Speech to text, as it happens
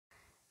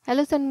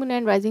Hello Sun Moon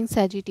and Rising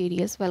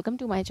Sagittarius. Welcome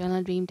to my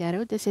channel Dream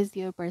Tarot. This is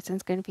your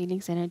person's current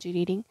feelings energy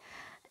reading,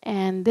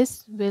 and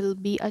this will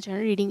be a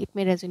general reading. It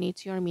may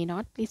resonate you or may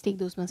not. Please take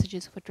those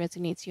messages if it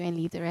resonates you and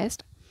leave the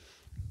rest.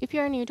 If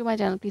you are new to my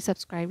channel, please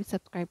subscribe.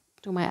 Subscribe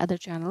to my other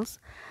channels.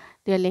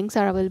 Their links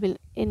are available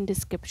in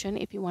description.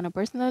 If you want a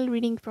personal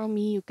reading from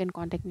me, you can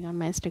contact me on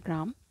my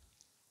Instagram.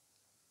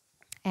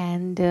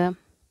 And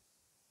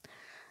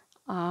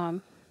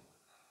um,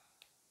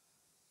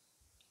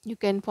 you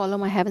can follow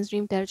my Heaven's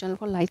Dream Tarot channel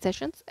for live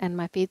sessions and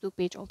my Facebook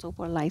page also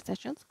for live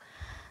sessions.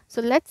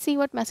 So let's see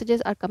what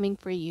messages are coming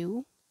for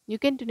you. You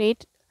can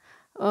donate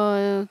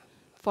for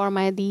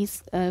my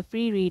these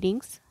free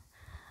readings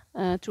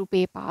through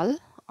PayPal,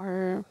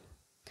 or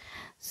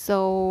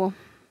so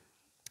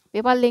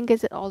PayPal link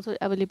is also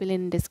available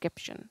in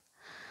description.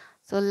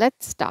 So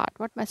let's start.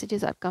 What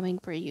messages are coming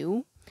for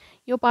you?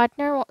 Your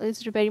partner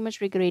is very much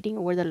regretting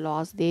over the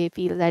loss. They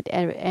feel that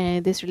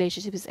this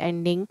relationship is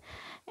ending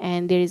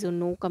and there is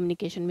no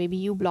communication. Maybe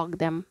you block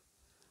them,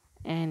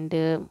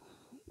 and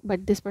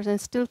but this person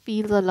still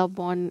feels a love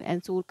bond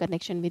and soul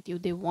connection with you.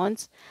 They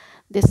want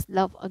this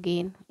love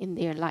again in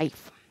their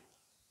life.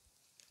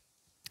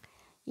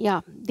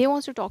 Yeah, they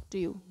want to talk to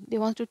you. They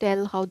want to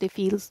tell how they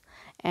feels,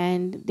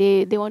 and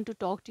they want to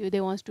talk to you.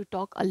 They want to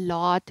talk a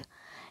lot,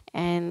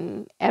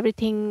 and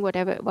everything,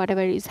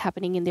 whatever is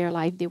happening in their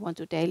life, they want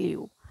to tell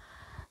you.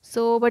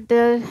 So but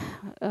the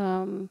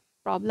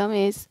problem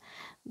is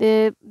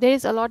there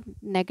is a lot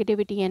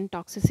negativity and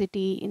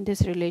toxicity in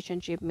this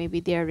relationship.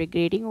 Maybe they are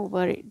regretting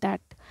over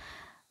that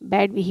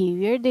bad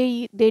behavior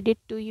they did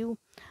to you,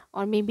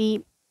 or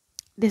maybe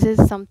this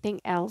is something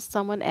else,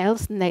 someone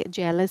else,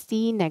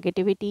 jealousy,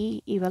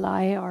 negativity, evil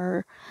eye,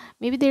 or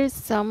maybe there's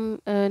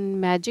some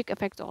magic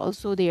effects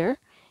also there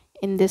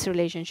in this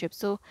relationship.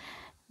 So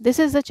this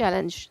is the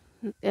challenge.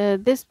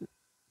 This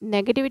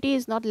negativity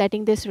is not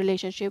letting this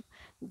relationship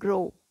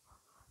grow.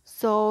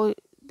 So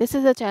this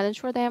is a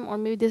challenge for them, or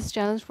maybe this is a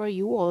challenge for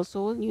you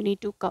also. You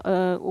need to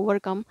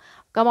come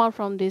out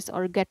from this,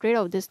 or get rid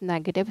of this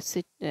negative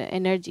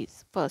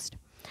energies first,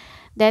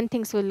 then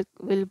things will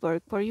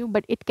work for you.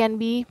 But it can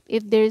be,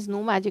 if there is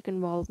no magic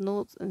involved,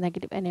 no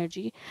negative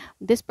energy,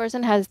 this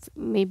person has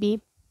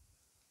maybe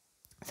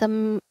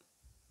some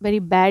very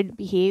bad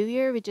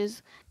behavior which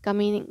is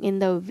coming in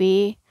the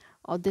way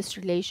of this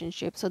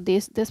relationship. So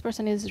this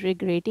person is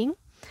regretting,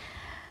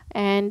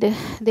 and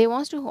they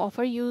wants to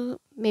offer you,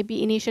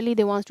 maybe initially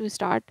they want to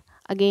start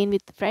again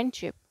with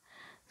friendship.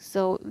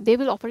 So they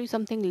will offer you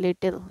something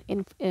little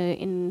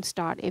in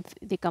start if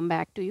they come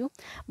back to you,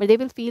 but they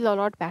will feel a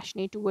lot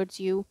passionate towards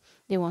you.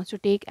 They want to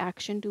take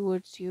action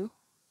towards you.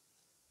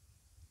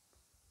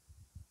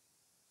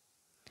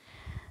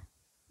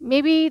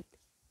 Maybe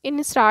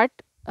in start,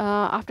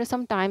 after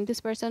some time this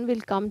person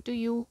will come to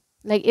you.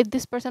 Like if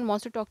this person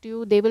wants to talk to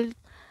you, they will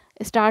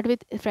start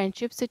with a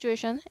friendship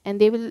situation,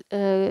 and they will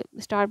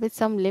start with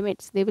some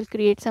limits. They will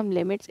create some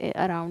limits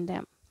around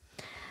them,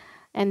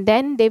 and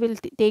then they will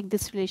take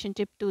this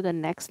relationship to the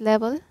next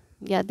level.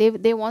 Yeah,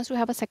 they want to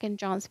have a second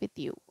chance with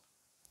you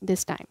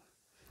this time.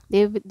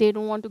 They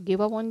don't want to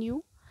give up on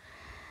you.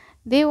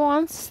 They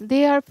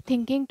are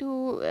thinking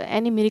to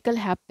any miracle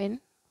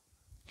happen.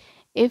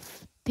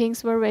 If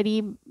things were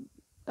very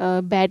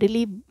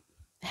badly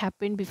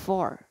happened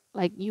before,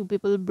 like you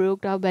people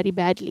broke up very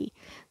badly,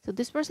 so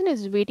this person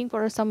is waiting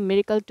for some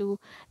miracle to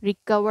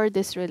recover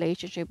this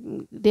relationship.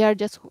 They are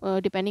just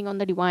depending on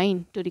the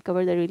divine to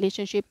recover the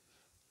relationship.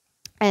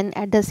 And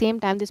at the same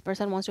time, this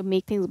person wants to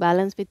make things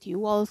balance with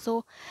you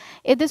also.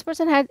 If this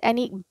person had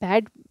any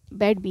bad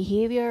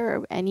behavior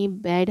or any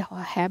bad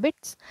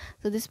habits,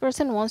 so this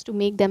person wants to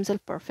make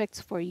themselves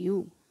perfect for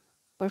you.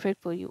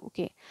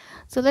 Okay,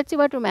 so let's see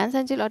what romance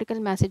angel oracle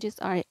messages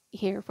are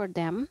here for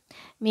them.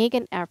 Make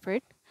an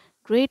effort.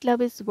 Great love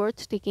is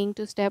worth taking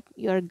to step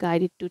you are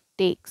guided to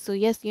take. So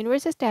yes,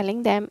 universe is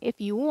telling them, if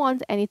you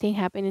want anything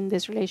happen in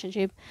this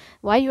relationship,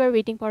 why you are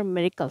waiting for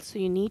miracles? So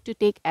you need to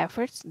take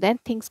efforts, then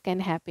things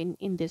can happen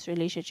in this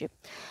relationship.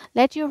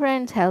 Let your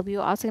friends help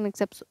you. Ask and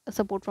accept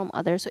support from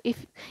others. So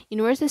if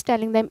universe is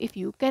telling them, if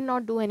you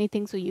cannot do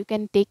anything, so you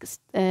can take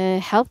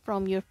help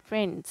from your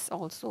friends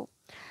also,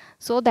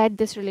 so that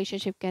this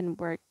relationship can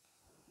work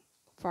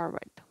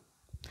forward.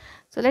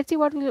 So let's see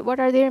what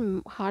are their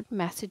heart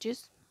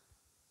messages.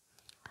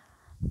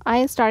 I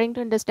am starting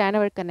to understand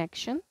our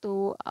connection.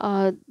 So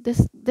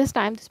this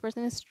time this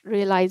person is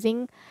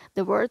realizing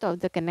the worth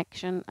of the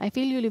connection. I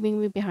feel you leaving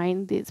me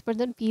behind. This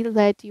person feels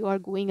that you are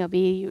going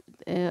away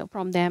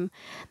from them.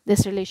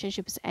 This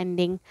relationship is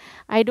ending.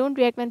 I don't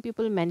react when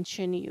people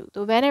mention you.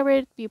 So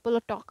whenever people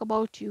talk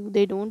about you,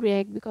 they don't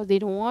react because they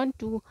don't want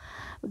to.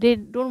 They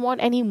don't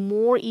want any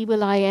more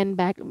evil eye and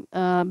back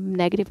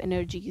negative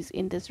energies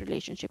in this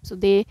relationship. So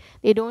they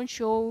don't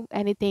show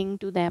anything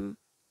to them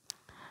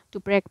to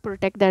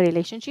protect the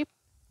relationship.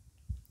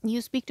 You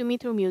speak to me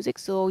through music.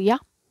 So yeah,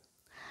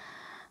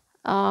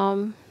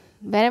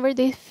 whenever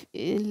they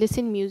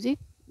listen music,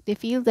 they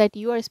feel that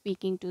you are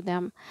speaking to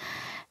them.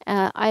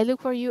 I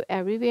look for you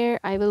everywhere,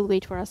 I will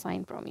wait for a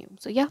sign from you.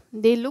 So yeah,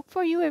 they look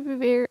for you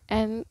everywhere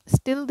and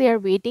still they are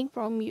waiting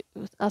from you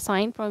a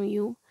sign from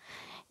you.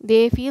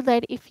 They feel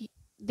that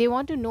they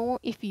want to know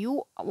if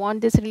you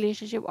want this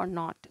relationship or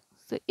not.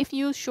 So if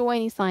you show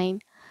any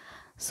sign,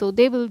 so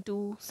they will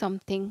do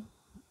something,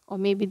 or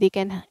maybe they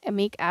can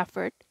make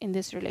effort in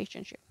this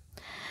relationship.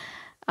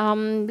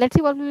 Let's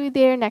see what will be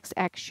their next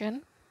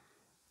action.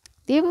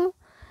 They will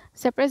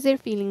suppress their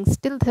feelings,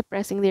 still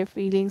suppressing their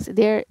feelings.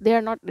 They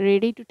are not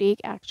ready to take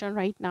action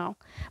right now,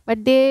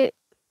 but they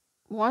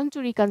want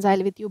to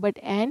reconcile with you. But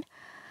and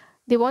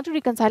they want to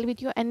reconcile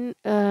with you and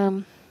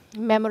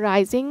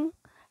memorizing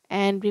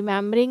and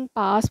remembering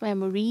past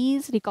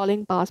memories,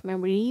 recalling past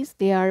memories.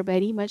 They are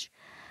very much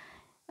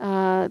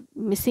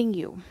missing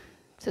you.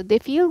 So they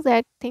feel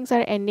that things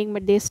are ending,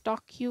 but they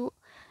stalk you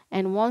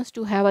and wants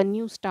to have a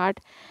new start.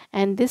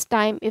 And this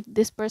time, if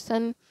this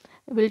person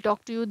will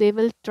talk to you, they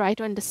will try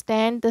to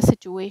understand the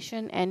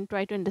situation and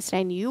try to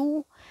understand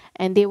you,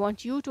 and they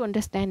want you to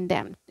understand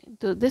them.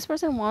 So this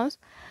person wants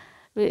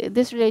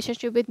this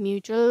relationship with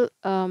mutual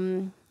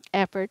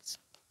efforts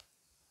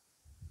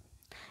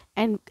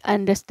and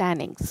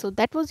understanding. So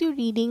that was your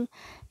reading.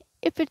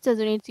 If it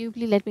resonates you,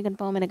 please let me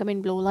confirm in a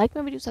comment below. Like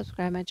my video,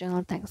 subscribe my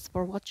channel. Thanks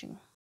for watching.